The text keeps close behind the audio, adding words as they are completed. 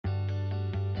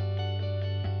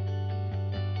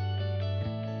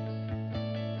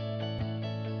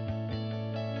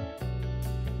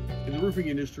In the roofing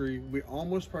industry, we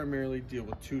almost primarily deal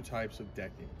with two types of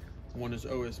decking. One is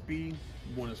OSB,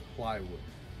 one is plywood.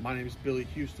 My name is Billy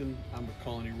Houston. I'm with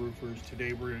Colony Roofers.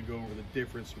 Today we're going to go over the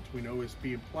difference between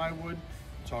OSB and plywood,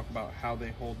 talk about how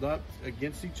they hold up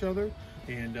against each other,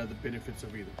 and the benefits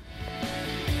of either.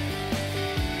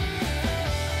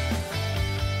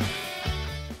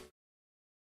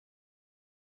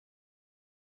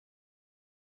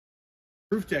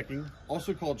 Roof decking,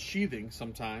 also called sheathing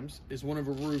sometimes, is one of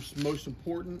a roof's most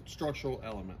important structural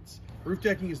elements. Roof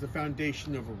decking is the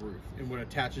foundation of a roof and what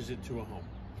attaches it to a home.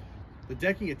 The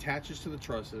decking attaches to the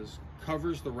trusses,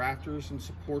 covers the rafters, and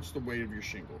supports the weight of your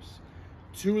shingles.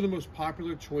 Two of the most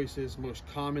popular choices, most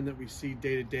common that we see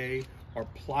day to day, are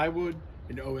plywood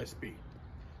and OSB.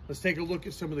 Let's take a look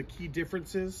at some of the key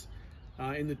differences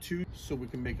in the two so we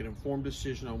can make an informed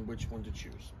decision on which one to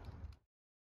choose.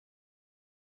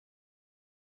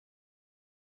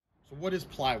 So what is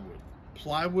plywood?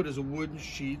 Plywood is a wooden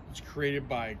sheet that's created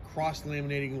by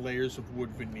cross-laminating layers of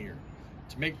wood veneer.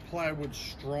 To make plywood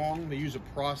strong, they use a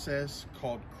process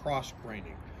called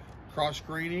cross-graining.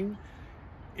 Cross-graining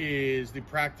is the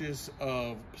practice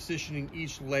of positioning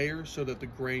each layer so that the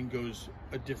grain goes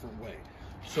a different way.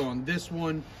 So on this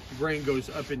one, the grain goes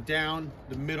up and down,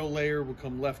 the middle layer will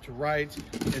come left to right,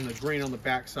 and the grain on the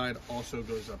back side also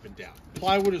goes up and down.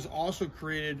 Plywood is also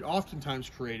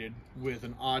oftentimes created with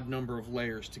an odd number of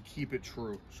layers to keep it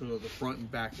true, so that the front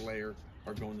and back layer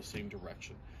are going the same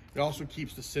direction. It also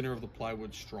keeps the center of the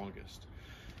plywood strongest.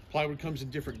 Plywood comes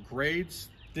in different grades,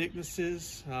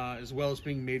 thicknesses, as well as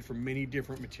being made from many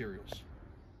different materials.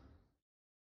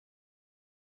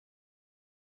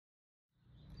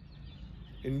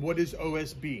 And what is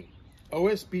OSB?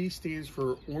 OSB stands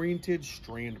for Oriented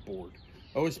Strand Board.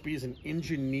 OSB is an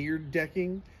engineered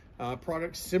decking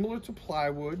product similar to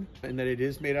plywood in that it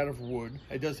is made out of wood.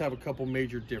 It does have a couple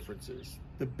major differences.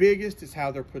 The biggest is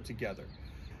how they're put together.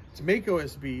 To make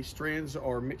OSB, strands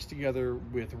are mixed together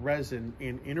with resin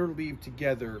and interleaved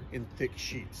together in thick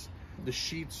sheets. The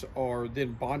sheets are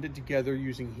then bonded together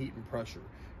using heat and pressure.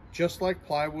 Just like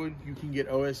plywood, you can get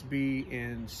OSB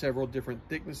in several different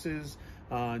thicknesses,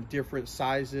 different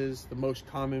sizes, the most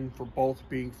common for both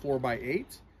being 4x8.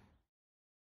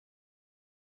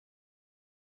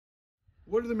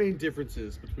 What are the main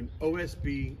differences between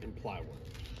OSB and plywood?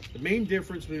 The main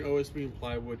difference between OSB and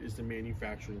plywood is the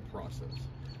manufacturing process.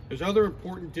 There's other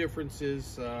important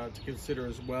differences to consider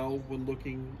as well when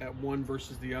looking at one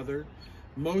versus the other.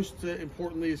 Most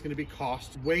importantly is going to be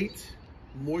cost, weight,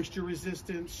 moisture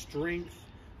resistance, strength,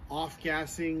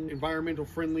 off-gassing, environmental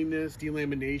friendliness,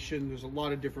 delamination. There's a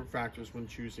lot of different factors when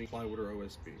choosing plywood or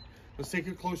OSB. Let's take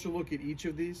a closer look at each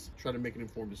of these, try to make an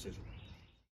informed decision.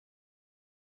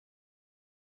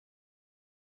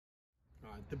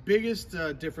 All right, the biggest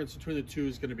difference between the two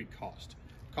is going to be cost.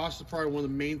 Cost is probably one of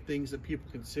the main things that people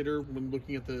consider when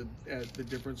looking at the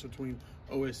difference between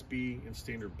OSB and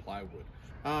standard plywood.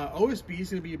 OSB is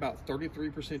going to be about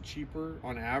 33% cheaper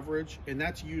on average, and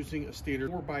that's using a standard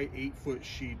 4x8 foot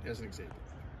sheet as an example.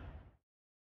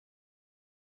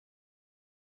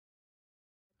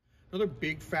 Another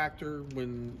big factor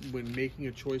when making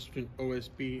a choice between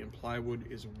OSB and plywood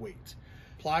is weight.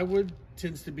 Plywood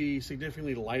tends to be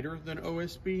significantly lighter than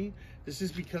OSB. This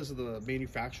is because of the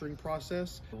manufacturing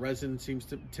process. Resin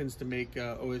tends to make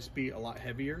OSB a lot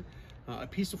heavier. A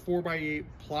piece of 4x8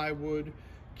 plywood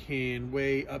can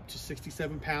weigh up to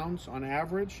 67 pounds on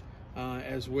average,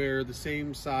 as where the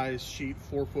same size sheet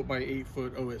 4 foot by 8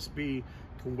 foot OSB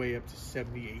can weigh up to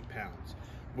 78 pounds.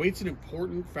 Weight's an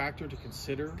important factor to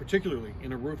consider, particularly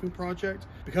in a roofing project.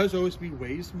 Because OSB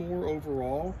weighs more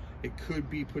overall, it could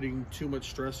be putting too much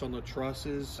stress on the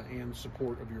trusses and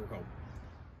support of your home.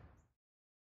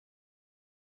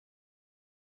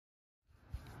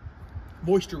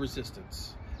 Moisture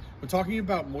resistance. When talking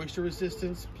about moisture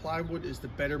resistance, plywood is the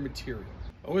better material.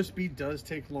 OSB does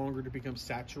take longer to become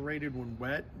saturated when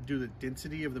wet due to the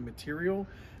density of the material,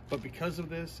 but because of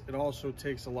this, it also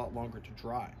takes a lot longer to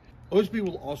dry. OSB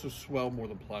will also swell more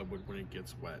than plywood when it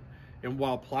gets wet. And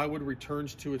while plywood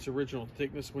returns to its original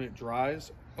thickness when it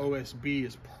dries, OSB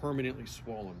is permanently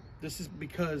swollen. This is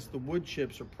because the wood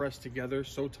chips are pressed together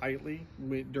so tightly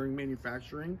during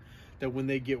manufacturing that when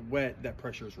they get wet, that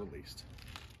pressure is released.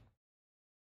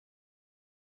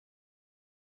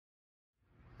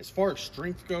 As far as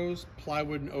strength goes,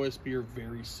 plywood and OSB are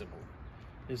very similar.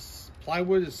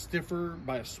 Plywood is stiffer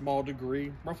by a small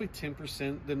degree, roughly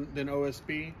 10% than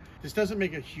OSB. This doesn't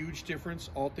make a huge difference,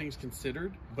 all things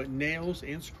considered, but nails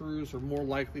and screws are more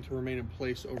likely to remain in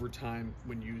place over time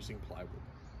when using plywood.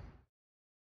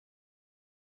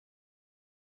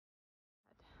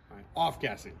 All right,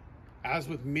 off-gassing. As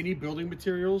with many building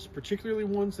materials, particularly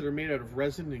ones that are made out of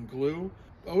resin and glue,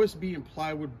 OSB and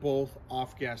plywood both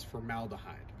off-gas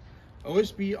formaldehyde.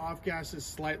 OSB off-gases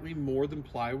slightly more than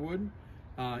plywood.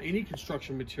 Any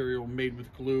construction material made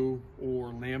with glue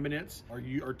or laminates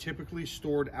are typically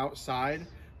stored outside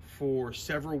for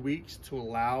several weeks to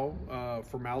allow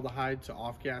formaldehyde to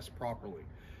off-gas properly.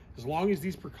 As long as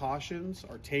these precautions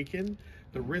are taken,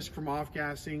 the risk from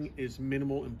off-gassing is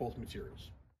minimal in both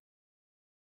materials.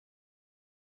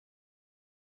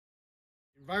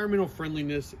 Environmental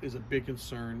friendliness is a big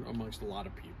concern amongst a lot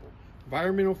of people.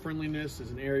 Environmental friendliness is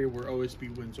an area where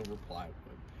OSB wins over plywood.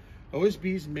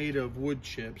 OSB is made of wood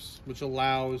chips, which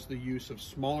allows the use of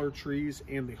smaller trees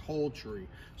and the whole tree,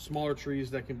 smaller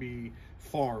trees that can be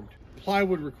farmed.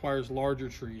 Plywood requires larger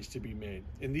trees to be made,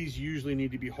 and these usually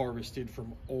need to be harvested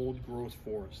from old growth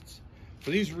forests.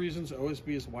 For these reasons,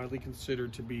 OSB is widely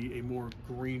considered to be a more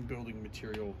green building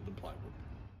material than plywood.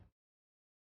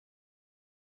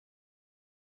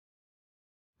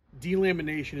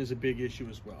 Delamination is a big issue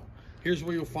as well. Here's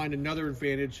where you'll find another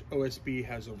advantage OSB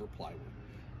has over plywood.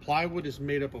 Plywood is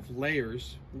made up of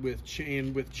layers with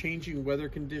changing weather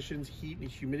conditions, heat and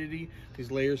humidity,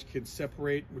 these layers can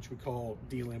separate, which we call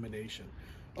delamination.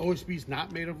 OSB is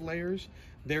not made of layers,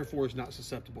 therefore is not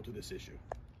susceptible to this issue.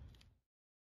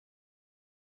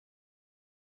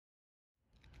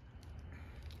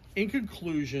 In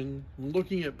conclusion, when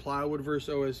looking at plywood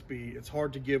versus OSB, it's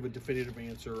hard to give a definitive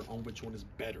answer on which one is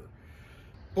better.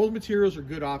 Both materials are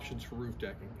good options for roof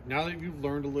decking. Now that you've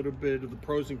learned a little bit of the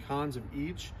pros and cons of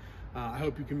each, I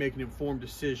hope you can make an informed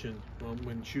decision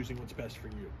when choosing what's best for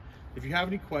you. If you have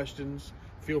any questions,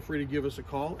 feel free to give us a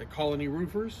call at Colony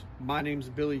Roofers. My name's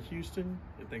Billy Houston,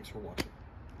 and thanks for watching.